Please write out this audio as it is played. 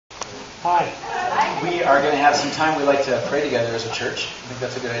Hi. We are going to have some time. We like to pray together as a church. I think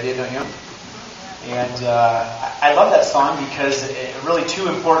that's a good idea, don't you? And I love that song because really two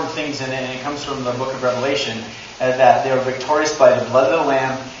important things in it, and it comes from the book of Revelation, that they are victorious by the blood of the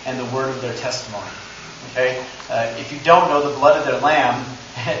Lamb and the word of their testimony. Okay? If you don't know, the blood of their Lamb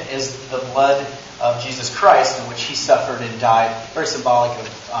is the blood of Jesus Christ, in which He suffered and died. Very symbolic of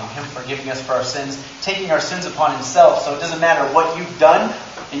Him forgiving us for our sins, taking our sins upon Himself. So it doesn't matter what you've done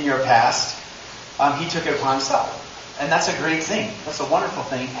in your past, He took it upon Himself. And that's a great thing. That's a wonderful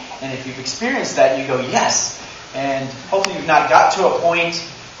thing. And if you've experienced that, you go, yes. And hopefully you've not got to a point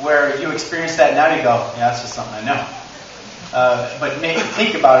where you experience that and now you go, yeah, that's just something I know. But maybe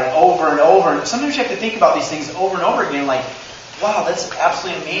think about it over and over. And sometimes you have to think about these things over and over again, like, wow, that's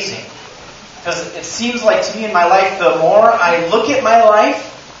absolutely amazing. Because it seems like to me in my life, the more I look at my life,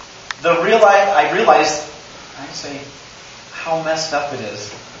 I realize how messed up it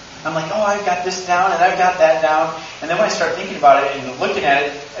is. I'm like, oh, I've got this down and I've got that down. And then when I start thinking about it and looking at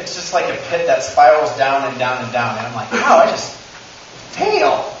it, it's just like a pit that spirals down and down and down. And I'm like, wow, I just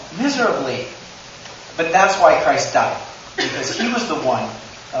fail miserably. But that's why Christ died. Because He was the one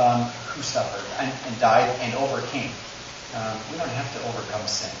who suffered and died and overcame. We don't have to overcome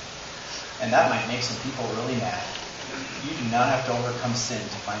sin. And that might make some people really mad. You do not have to overcome sin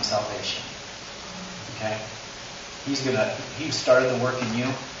to find salvation. Okay? He started the work in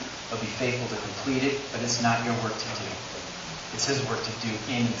you. He'll be faithful to complete it, but it's not your work to do. It's His work to do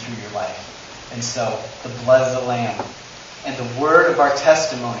in and through your life. And so, the blood of the Lamb and the word of our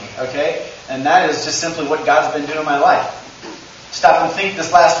testimony, okay? And that is just simply what God's been doing in my life. Stop and think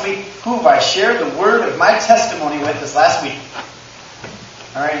this last week, who have I shared the word of my testimony with this last week?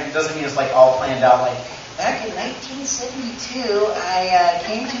 Alright, it doesn't mean it's like all planned out like, back in 1972, I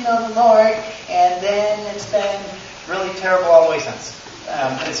came to know the Lord, and then it's been really terrible all the way since.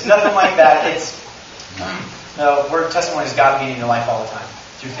 It's nothing like that. The word testimony is God being in your life all the time.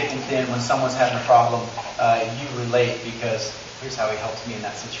 Through thick and thin, when someone's having a problem, you relate because here's how He helped me in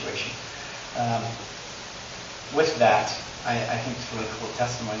that situation. With that, I think it's a really cool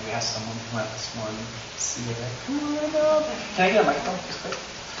testimony. We have someone come up this morning. Can I get a microphone just quick?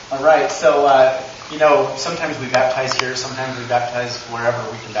 All right, so, sometimes we baptize here, sometimes we baptize wherever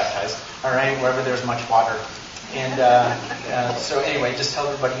we can baptize. All right, wherever there's much water. And so anyway, just tell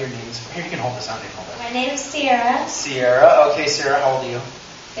everybody your names. Here, you can hold this on. My name is Sierra. Sierra. Okay, Sierra, how old are you?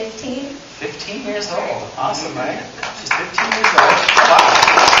 15. 15 years old. Awesome, right? She's 15 years old. Wow.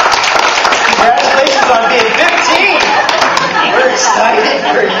 Congratulations on being 15! We're excited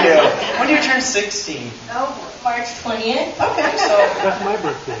for you. When do you turn 16? March 20th. Okay, so That's my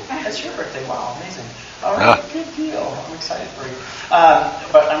birthday. that's your birthday. Wow, amazing. All right, good deal. I'm excited for you.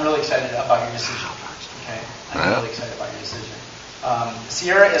 But I'm really excited about your decision. Okay? I'm really excited about your decision.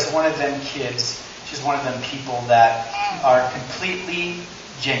 Sierra is one of them kids. She's one of them people that are completely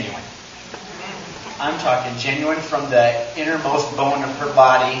genuine. I'm talking genuine from the innermost bone of her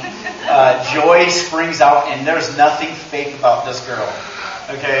body. Joy springs out, and there's nothing fake about this girl.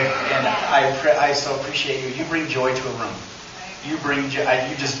 Okay? And I so appreciate you. You bring joy to a room. You bring joy.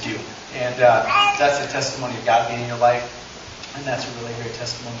 You just do. And that's a testimony of God being in your life. And that's a really great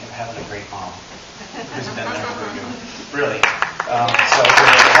testimony of having a great mom who's been there for you. Really. I'm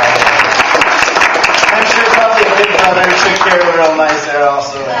sure probably a good brother who took care of her real nice there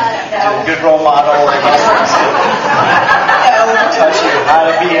also. And a good role model. Touch you. How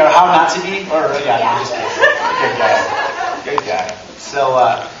to be or how not to be. Or just good guy. Good guy. So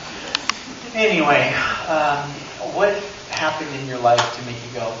anyway, what happened in your life to make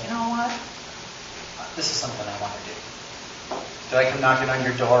you go, you know what? This is something I want to do. Did I come knocking on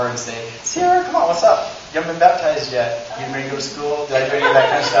your door and say, Sierra, come on, what's up? You haven't been baptized yet. You ready to go to school? Did I do any of that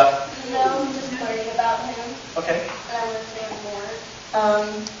kind of stuff? No, I'm just learning about Him. Okay. And I want to learn more.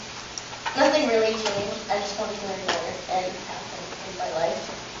 Nothing really changed. I just want to learn more and have Him in my life.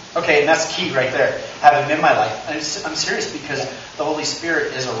 Okay, and that's key right there. Have Him in my life. And I'm serious because the Holy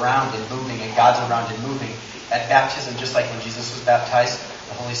Spirit is around and moving, and God's around and moving. At baptism, just like when Jesus was baptized,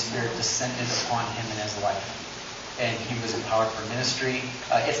 the Holy Spirit descended upon Him in His life. And He was empowered for ministry.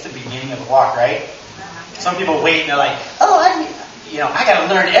 It's the beginning of the walk, right? Some people wait and they're like, oh, I got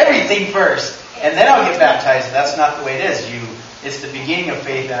to learn everything first, and then I'll get baptized. That's not the way it is. It's the beginning of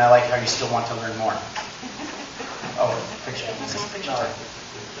faith, and I like how you still want to learn more. Oh, picture. Is this picture?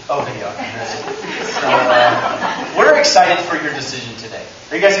 Oh, video. So we're excited for your decision today.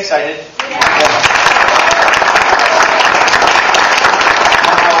 Are you guys excited? Yeah.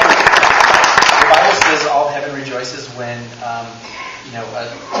 The Bible says all heaven rejoices when,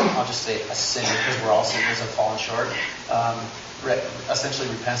 I'll just say a sinner, because we're all sinners and fallen short, essentially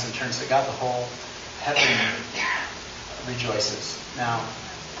repents and turns to God, the whole heaven rejoices. Now,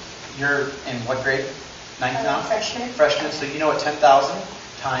 you're in what grade? Ninth now? Freshman. Freshman. So you know what 10,000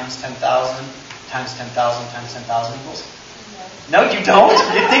 times 10,000 times 10,000 times 10,000 equals? No, you don't?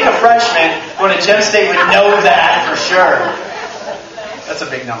 You'd think a freshman going to Gem State would know that for sure. That's a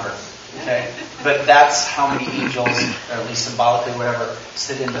big number. Okay? But that's how many angels, or at least symbolically, whatever,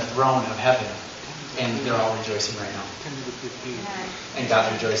 sit in the throne of heaven. And they're all rejoicing right now. And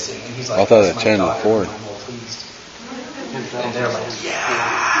God's rejoicing. And He's like, I thought it my 10 to daughter, 4. I'm well pleased. And they're like,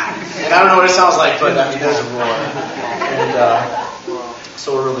 yeah! And I don't know what it sounds like, but I mean, there's a roar. And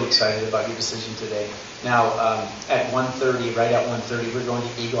so we're really excited about your decision today. Now, at 1:30, right at 1:30, we're going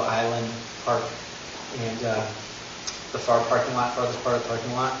to Eagle Island Park. And the farthest part of the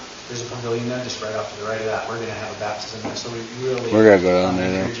parking lot, there's a pavilion there just right off to the right of that. We're going to have a baptism there. So we really We're gonna go down there.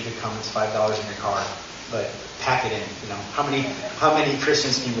 encourage you to come. It's $5 in your car. But pack it in, you know. How many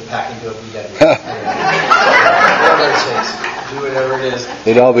Christians need to pack into a VW? Whatever it takes. Do whatever it is.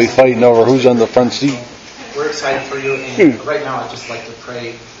 They'd all be fighting over who's on the front seat. We're excited for you, and right now I'd just like to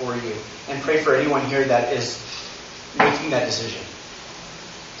pray for you and pray for anyone here that is making that decision.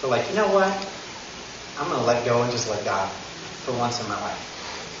 So like, you know what? I'm going to let go and just let God for once in my life.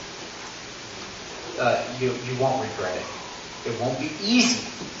 You won't regret it. It won't be easy.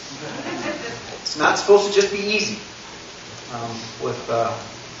 It's not supposed to just be easy. With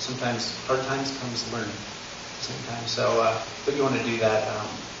sometimes hard times comes learning. Sometimes. So, if you want to do that,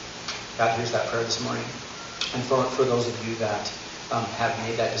 God hears that prayer this morning. And for those of you that have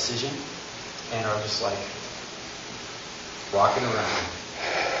made that decision and are just like walking around,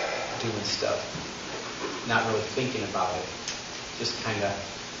 doing stuff, not really thinking about it, just kind of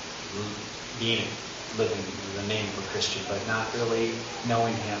living the name of a Christian, but not really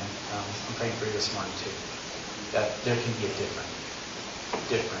knowing Him. I'm praying for you this morning too, that there can be a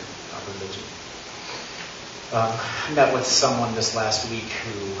different religion. I met with someone this last week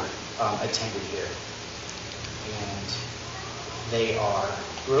who attended here, and they are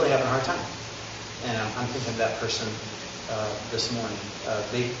really having a hard time. And I'm thinking of that person this morning.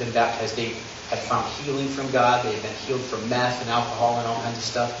 They've been baptized. They have found healing from God. They've been healed from meth and alcohol and all kinds of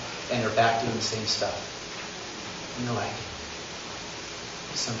stuff, and they're back doing the same stuff. And you're like,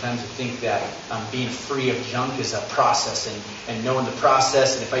 sometimes I think that being free of junk is a process, and knowing the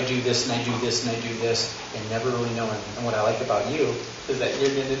process, and if I do this and I do this and I do this, and never really knowing. And what I like about you is that you're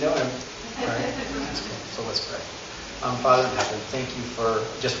getting to know Him. All right? That's good. So let's pray. Father in heaven, thank you for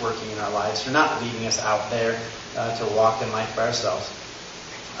just working in our lives, for not leaving us out there to walk in life by ourselves.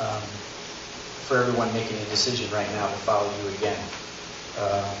 For everyone making a decision right now to follow you again,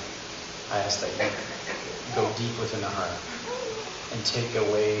 I ask that you go deep within the heart and take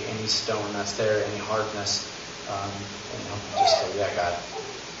away any stone that's there, any hardness, and help them just say, yeah, God,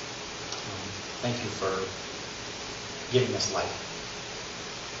 thank you for giving us life.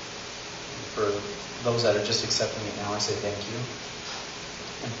 And for those that are just accepting it now, I say thank you.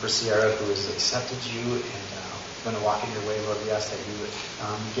 And for Sierra, who has accepted you and going to walk in your way, Lord, we ask that you would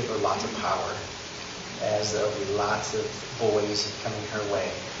give her lots of power, as there will be lots of boys coming her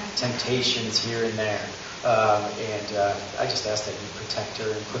way, temptations here and there. And I just ask that you protect her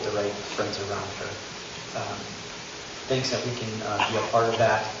and put the right friends around her. Thanks that we can be a part of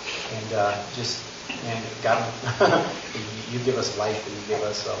that. And God, you give us life, and you give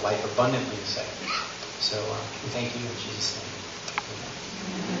us life abundantly, you say. So we thank you in Jesus' name.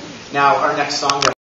 Amen. Now, our next song.